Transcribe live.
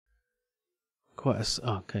quite a...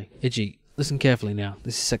 Oh, okay. Iggy, listen carefully now.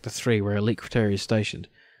 This is Sector 3, where Elite Cratera is stationed.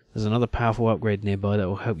 There's another powerful upgrade nearby that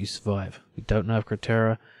will help you survive. We don't know if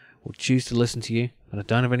Cratera will choose to listen to you, but I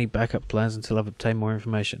don't have any backup plans until I've obtained more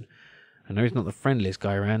information. I know he's not the friendliest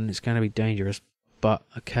guy around, and it's going to be dangerous, but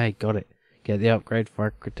okay, got it. Get the upgrade for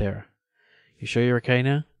Cratera. You sure you're okay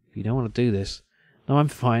now? If you don't want to do this... No, I'm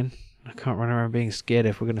fine. I can't run around being scared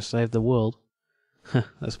if we're going to save the world.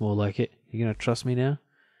 That's more like it. You going to trust me now?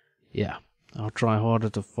 Yeah. I'll try harder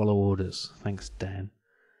to follow orders. Thanks, Dan.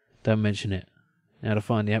 Don't mention it. Now to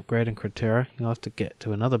find the upgrade in Cratera, you'll have to get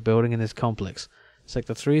to another building in this complex.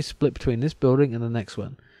 Sector 3 is split between this building and the next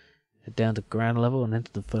one. Head down to ground level and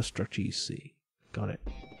enter the first structure you see. Got it.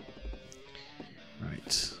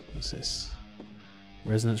 Right. What's this?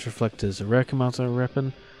 Resonance reflectors. A rare commando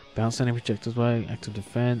weapon. Bounce any projectiles away. Active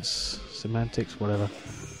defense. Semantics. Whatever.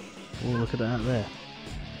 Oh, look at that out there.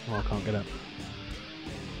 Oh, I can't get up.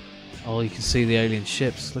 Oh, you can see the alien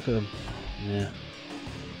ships. Look at them. Yeah.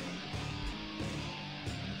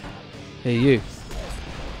 Hey, you.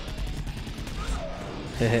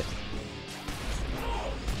 Heh.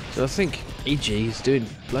 So I think EG is doing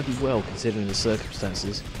bloody well considering the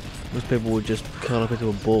circumstances. Most people would just curl up into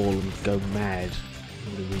a ball and go mad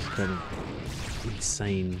under these kind of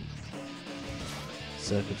insane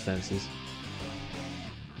circumstances.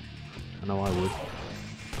 I know I would.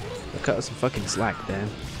 I'll cut us some fucking slack, Dan.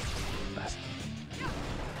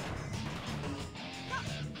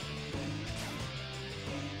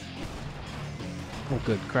 Oh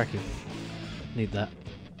good, cracking. Need that.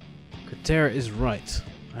 Cratera is right.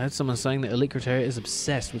 I heard someone saying that Elite Cratera is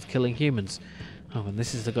obsessed with killing humans. Oh, and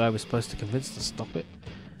this is the guy we're supposed to convince to stop it?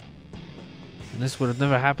 And this would have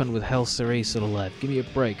never happened with Hell Ceres still alive. Give me a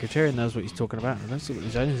break. Cratera knows what he's talking about. I don't see what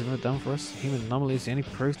these aliens have ever done for us. Human anomaly is the only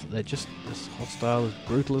proof that they're just as hostile, as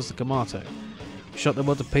brutal as the Kamato. We shot them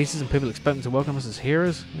all to pieces and people expect them to welcome us as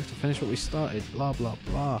heroes. We have to finish what we started. Blah, blah,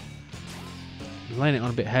 blah. I'm laying it on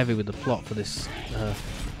a bit heavy with the plot for this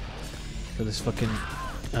fucking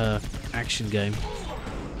action game.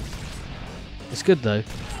 It's good though.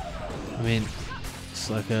 I mean, it's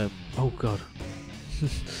like a... Oh god.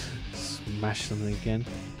 Smash something again.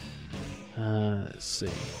 Let's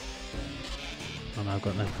see. Oh no, I've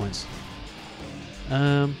got no points.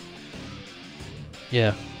 Yeah.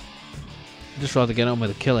 I'd just rather get on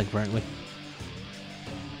with the killing, frankly.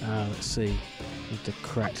 Let's see. Need to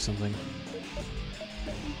crack something.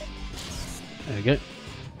 There we go.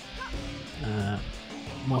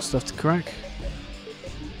 More stuff to crack.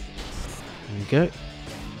 There we go.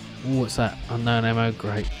 Ooh, what's that? Unknown ammo,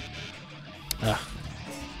 great.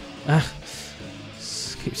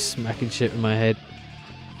 Just keep smacking shit in my head.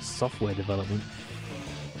 Software development.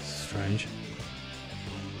 Strange.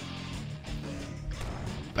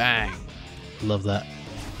 Bang! Love that.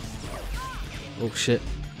 Oh shit.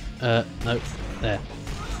 Nope. There.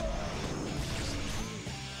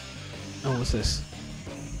 Oh, what's this?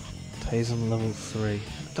 Taser on level 3. I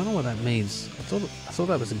don't know what that means. I thought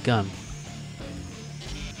that was a gun.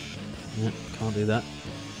 Yep, can't do that.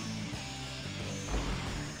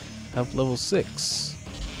 Health level 6.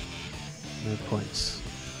 No points.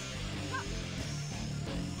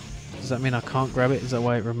 Does that mean I can't grab it? Is that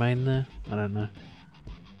why it remained there? I don't know.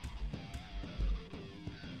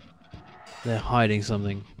 They're hiding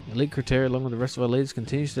something. Elite Cratera, along with the rest of our leaders,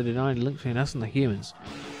 continues to deny the link between us and the humans.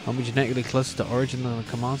 Aren't we genetically closer to Origin than the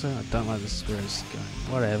Commando? I don't like this where it's going.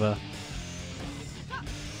 Whatever.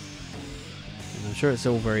 And I'm sure it's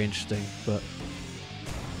all very interesting, but...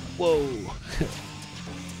 Whoa!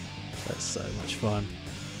 That's so much fun.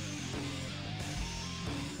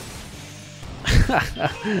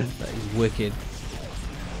 That is wicked.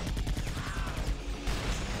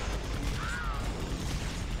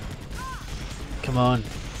 Come on.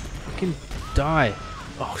 Fucking die.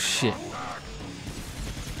 Oh shit.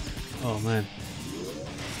 Oh man.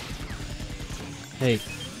 Hey,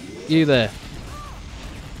 you there.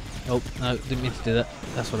 Oh, no, didn't mean to do that.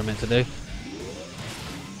 That's what I meant to do.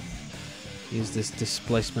 Use this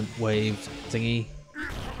displacement wave thingy.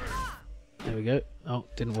 There we go. Oh,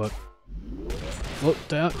 didn't work. Oh,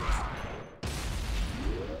 down.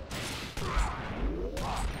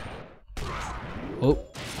 Oh.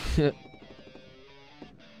 Yeah.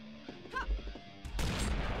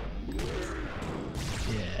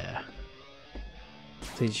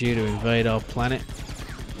 Teach you to invade our planet.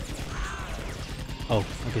 Oh,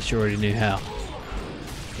 I guess you already knew how.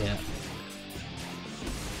 Yeah.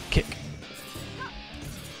 Kick.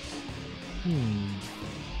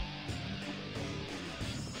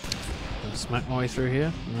 Gonna smack my way through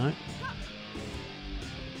here. No.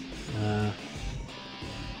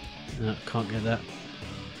 No, can't get that.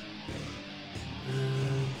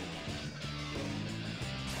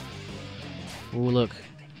 Oh look,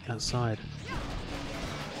 outside.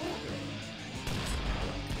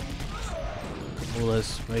 All those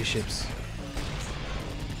spaceships.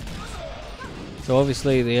 So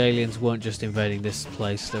obviously the aliens weren't just invading this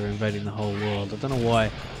place, they were invading the whole world. I don't know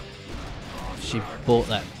why she bought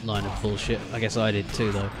that line of bullshit. I guess I did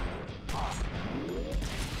too though.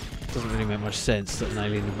 Doesn't really make much sense that an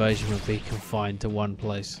alien invasion would be confined to one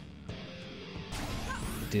place.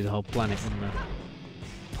 It'd do the whole planet, wouldn't it?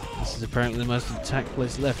 This is apparently the most intact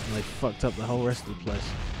place left and they fucked up the whole rest of the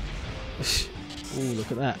place. Ooh,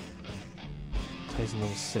 look at that. Tasting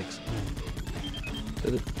level 6.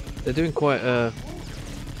 They're doing quite a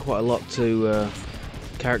lot to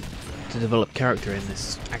develop character in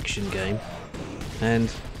this action game,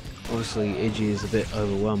 and obviously Iggy is a bit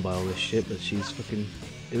overwhelmed by all this shit, but she's fucking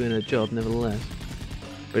doing her job nevertheless.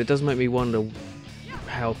 But it does make me wonder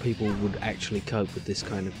how people would actually cope with this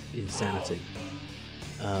kind of insanity.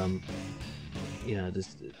 You know,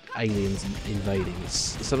 there's aliens invading.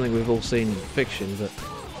 It's something we've all seen in fiction, but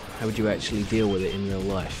how would you actually deal with it in real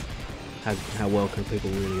life? How well can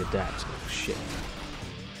people really adapt? Oh shit.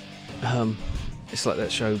 It's like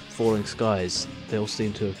that show Falling Skies. They all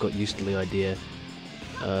seem to have got used to the idea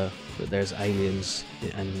that there's aliens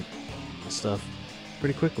and stuff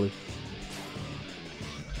pretty quickly.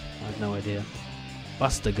 I have no idea.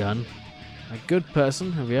 Buster gun. A good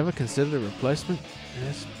person. Have you ever considered a replacement?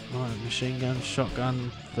 Yes. Right, machine gun,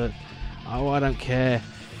 shotgun. Oh, I don't care.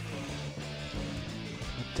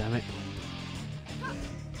 God damn it.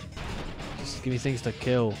 Just give me things to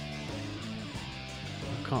kill.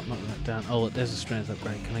 I can't knock that down. Oh, look, there's a strength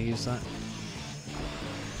upgrade. Can I use that?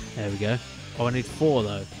 There we go. Oh, I need 4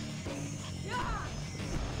 though.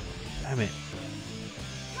 Damn it.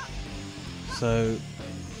 So,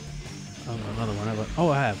 I haven't got another one, have I? Oh,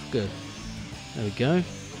 I have. Good. There we go.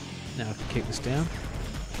 Now I can kick this down.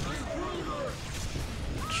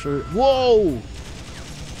 True. Whoa!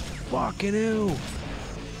 Fucking hell!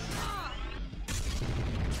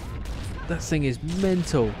 That thing is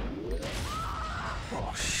mental.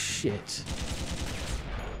 Oh shit.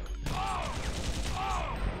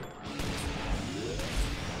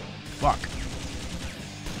 Fuck.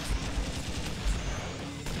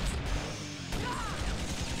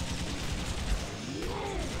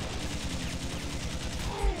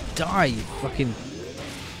 Die, you fucking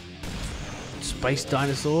space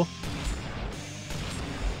dinosaur.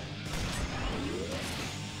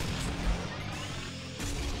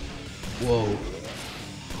 Whoa.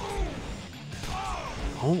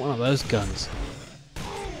 I want one of those guns.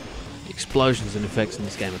 The explosions and effects in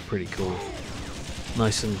this game are pretty cool.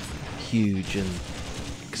 Nice and huge and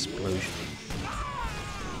explosion.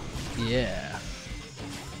 Yeah.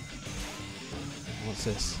 What's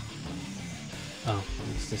this? Oh,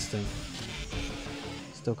 it's this thing.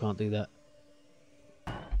 Still can't do that.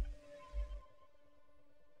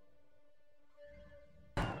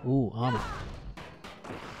 Ooh, armor.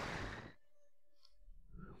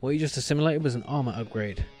 What you just assimilated was an armor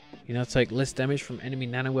upgrade. You now take less damage from enemy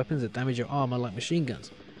nano weapons that damage your armor like machine guns.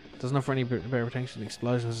 Doesn't offer any better protection,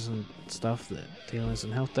 explosions and stuff that deal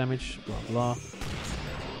instant health damage, blah blah.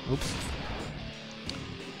 Oops.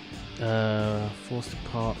 Forced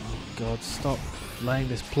apart. Oh god, stop laying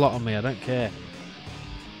this plot on me, I don't care.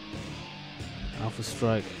 Alpha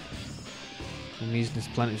strike. I'm using this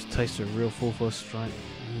planet to taste a real full force strike.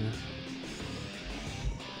 Yeah.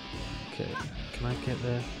 Okay, can I get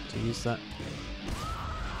there to use that?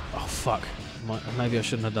 Oh fuck, maybe I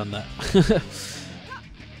shouldn't have done that. Let's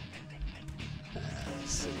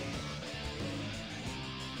see.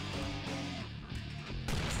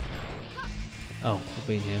 Oh, I've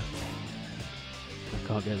been here. I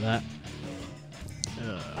can't get that.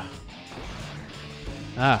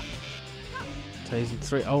 Ah! Tasing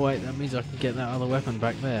 3. Oh wait, that means I can get that other weapon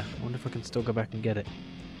back there. I wonder if I can still go back and get it.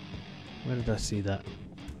 Where did I see that?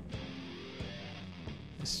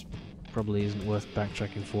 This probably isn't worth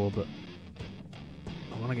backtracking for, but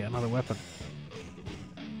I want to get another weapon.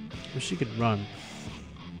 Wish she could run.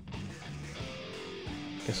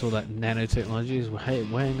 Guess all that nanotechnology is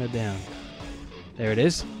weighing her down. There it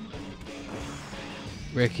is.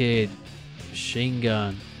 Wicked. Machine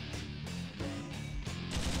gun.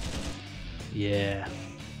 Yeah.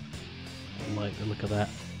 I like the look of that.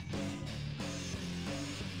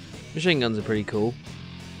 Machine guns are pretty cool.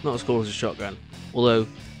 Not as cool as a shotgun. Although,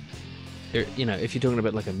 you know, if you're talking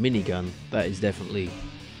about like a minigun, that is definitely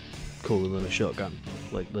cooler than a shotgun.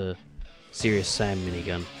 Like the Serious Sam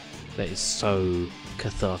minigun. That is so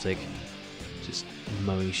cathartic. Just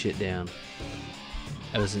mowing shit down.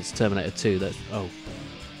 Ever since Terminator 2, that's... Oh.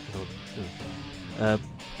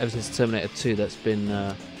 Ever since Terminator 2, that's been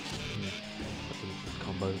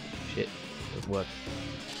combo shit. Doesn't work.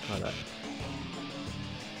 Try that.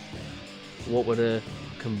 What would a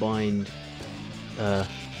combined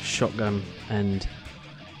shotgun and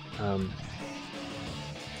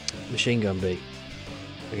machine gun be?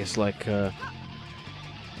 I guess like well,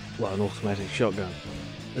 an automatic shotgun.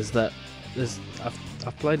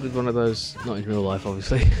 I've played with one of those, not in real life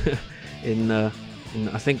obviously, in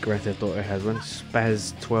I think Grand Theft Auto has one,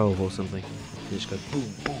 Spaz 12 or something. You just go boom,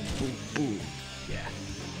 boom, boom, boom. Yeah,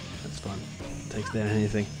 that's fun. Takes down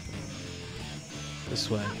anything. This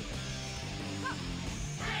way.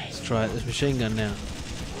 Let's try it. This machine gun now.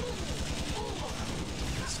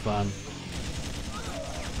 It's fun.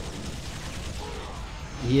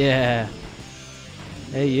 Yeah.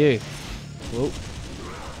 Hey you. Whoa.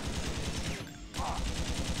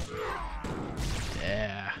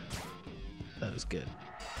 Yeah. That was good.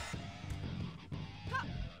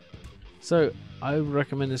 So, I would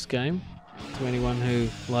recommend this game to anyone who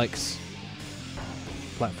likes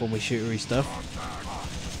platformy shootery stuff.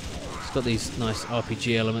 It's got these nice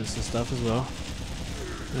RPG elements and stuff as well.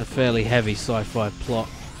 And a fairly heavy sci-fi plot,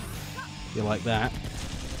 if you like that.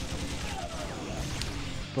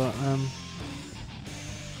 But,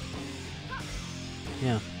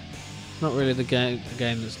 yeah. Not really the game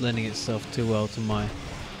that's lending itself too well to my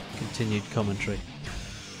continued commentary.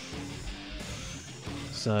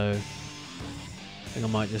 So, I think I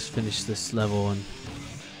might just finish this level and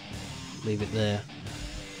leave it there.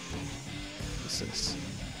 What's this?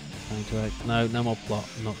 No, no more plot.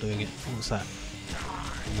 I'm not doing it. What's that?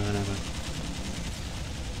 No.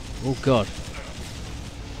 Oh god.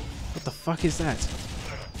 What the fuck is that?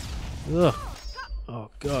 Ugh. Oh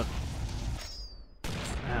god.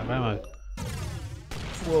 Out of ammo.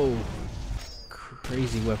 Whoa.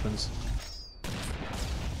 Crazy weapons.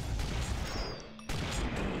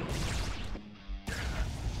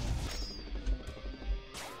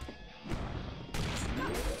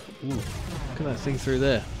 Ooh, look at that thing through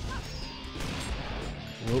there.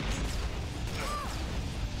 Whoop.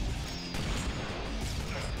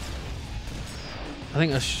 I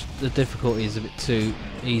think the difficulty is a bit too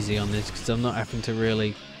easy on this because I'm not having to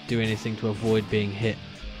really do anything to avoid being hit.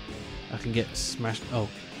 I can get smashed. Oh,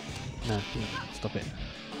 no, stop it.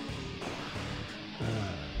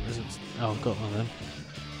 Oh, I've got one of them.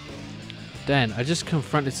 Dan, I just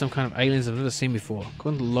confronted some kind of aliens I've never seen before.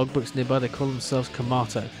 According to the logbooks nearby, they call themselves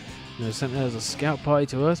Kamato. They were sent there as a scout party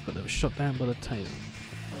to Earth, but they were shot down by the Taser.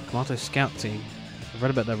 Kamato scout team. I've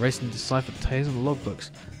read about their recent deciphered Taser in the logbooks.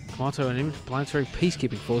 Kamato are an interplanetary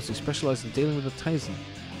peacekeeping force who specialise in dealing with the Taser.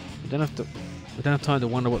 We don't have time to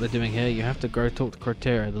wonder what they're doing here. You have to go talk to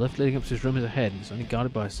Criteria. The lift leading up to his room is ahead. It's only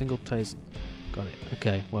guarded by a single Taser. Got it.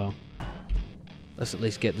 Okay, well, let's at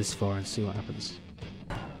least get this far and see what happens.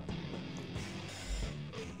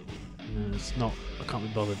 No, it's not. I can't be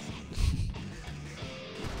bothered.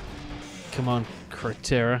 Come on,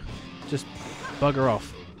 Criteria. Just bugger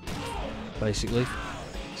off. Basically.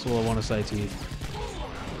 That's all I want to say to you.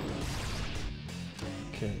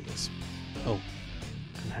 Okay, let's... Oh.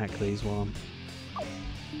 I can hack these while I'm...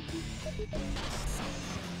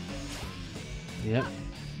 Yep.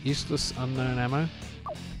 Useless unknown ammo.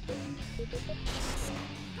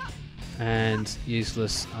 And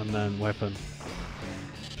useless unknown weapon.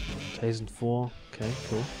 Tasen 4. Okay,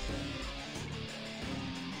 cool.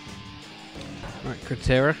 Right,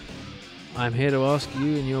 Criteria. I'm here to ask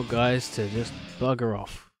you and your guys to just bugger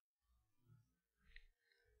off.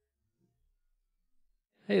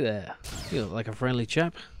 Hey there. You look like a friendly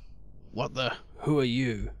chap. What the? Who are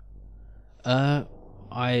you? My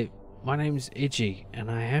name's Iggy, and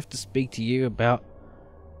I have to speak to you about...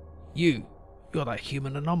 You. You're that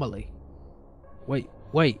human anomaly. Wait.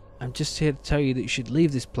 I'm just here to tell you that you should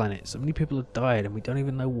leave this planet. So many people have died, and we don't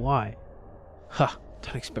even know why. Ha!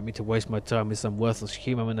 Don't expect me to waste my time with some worthless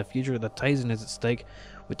human when the future of the Tasen is at stake.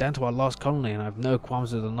 We're down to our last colony, and I have no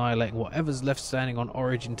qualms with annihilating whatever's left standing on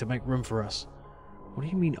Origin to make room for us. What do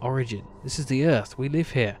you mean Origin? This is the Earth. We live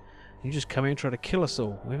here. You just come here and try to kill us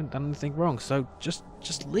all. We haven't done anything wrong, so just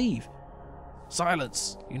leave.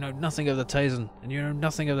 Silence! You know nothing of the Tasen, and you know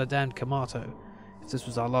nothing of the damned Kamato. If this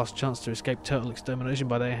was our last chance to escape total extermination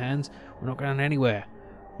by their hands, we're not going anywhere.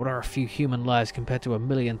 What are a few human lives compared to a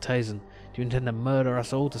million Tasen? Do you intend to murder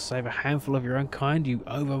us all to save a handful of your own kind, you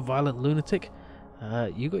over-violent lunatic?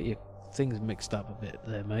 You got your things mixed up a bit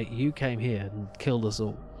there, mate. You came here and killed us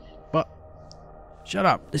all. But... Shut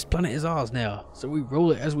up! This planet is ours now, so we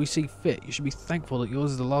rule it as we see fit. You should be thankful that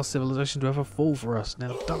yours is the last civilization to ever fall for us.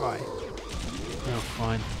 Now die! Oh,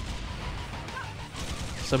 fine.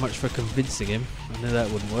 So much for convincing him. I knew that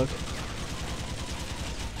wouldn't work.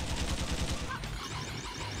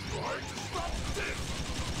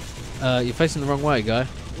 You're facing the wrong way, guy.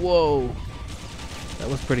 Whoa! That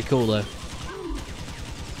was pretty cool, though.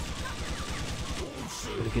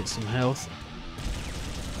 Gotta get some health.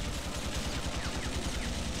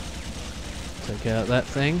 Take out that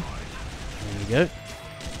thing. There we go.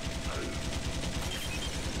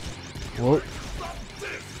 Whoa.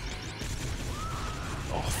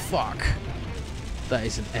 Oh, fuck. That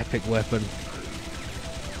is an epic weapon.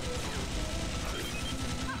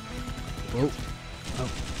 Whoa. Oh.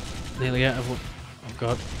 Nearly out of... Oh,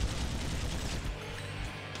 God.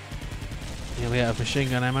 Nearly out of machine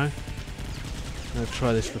gun ammo. I'm going to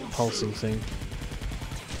try this repulsing thing.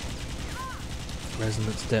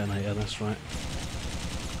 Resonance detonator, that's right.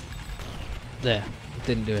 There. It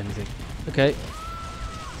didn't do anything. Okay.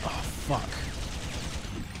 Oh, fuck.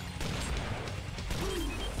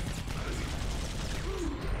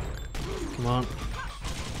 Come on.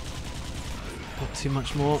 Not too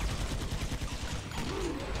much more.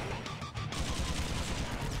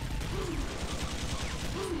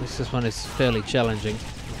 This one is fairly challenging.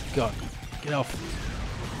 God, get off.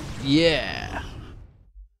 Yeah.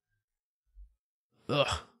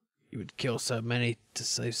 Ugh. You would kill so many to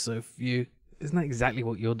save so few. Isn't that exactly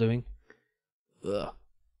what you're doing? Ugh.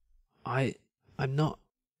 I'm not.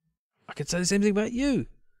 I could say the same thing about you.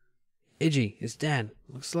 Iggy, it's Dan.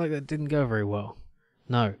 Looks like that didn't go very well.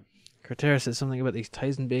 No. Cratera said something about these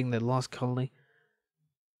Tazen being their last colony,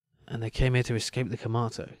 and they came here to escape the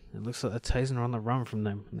Kamato. It looks like the Tazen are on the run from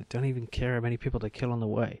them, and they don't even care how many people they kill on the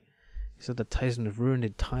way. He said the Tazen have ruined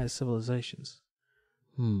entire civilizations.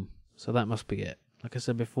 So that must be it. Like I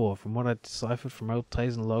said before, from what I deciphered from old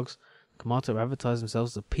Tazen logs, the Kamato advertise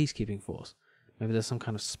themselves as a peacekeeping force. Maybe there's some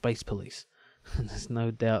kind of space police. And there's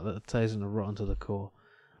no doubt that the Tazen are rotten to the core.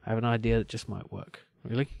 I have an idea that just might work.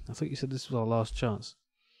 Really? I thought you said this was our last chance.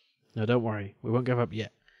 No, don't worry. We won't give up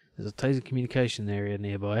yet. There's a Tazen communication area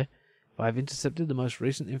nearby. If I've intercepted the most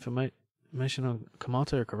recent information on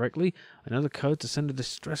Kamato correctly, I know the code to send a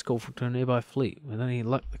distress call to a nearby fleet. With any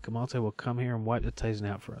luck, the Kamato will come here and wipe the Tazen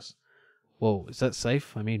out for us. Whoa, is that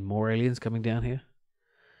safe? I mean, more aliens coming down here?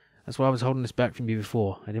 That's why I was holding this back from you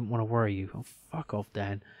before. I didn't want to worry you. Oh, fuck off,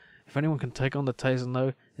 Dan. If anyone can take on the Tazen,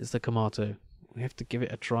 though, it's the Kamato. We have to give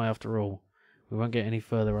it a try after all. We won't get any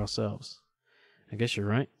further ourselves. I guess you're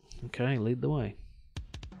right. Okay, lead the way.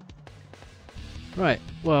 Right,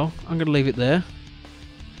 well, I'm going to leave it there.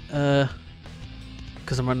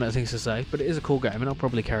 Because I'm running out of things to say. But it is a cool game, and I'll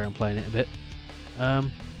probably carry on playing it a bit.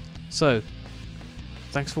 So,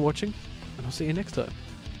 thanks for watching, and I'll see you next time.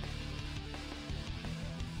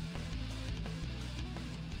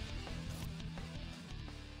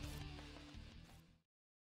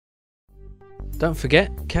 Don't forget,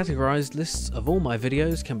 categorized lists of all my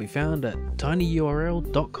videos can be found at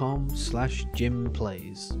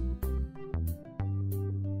tinyurl.com/jimplays.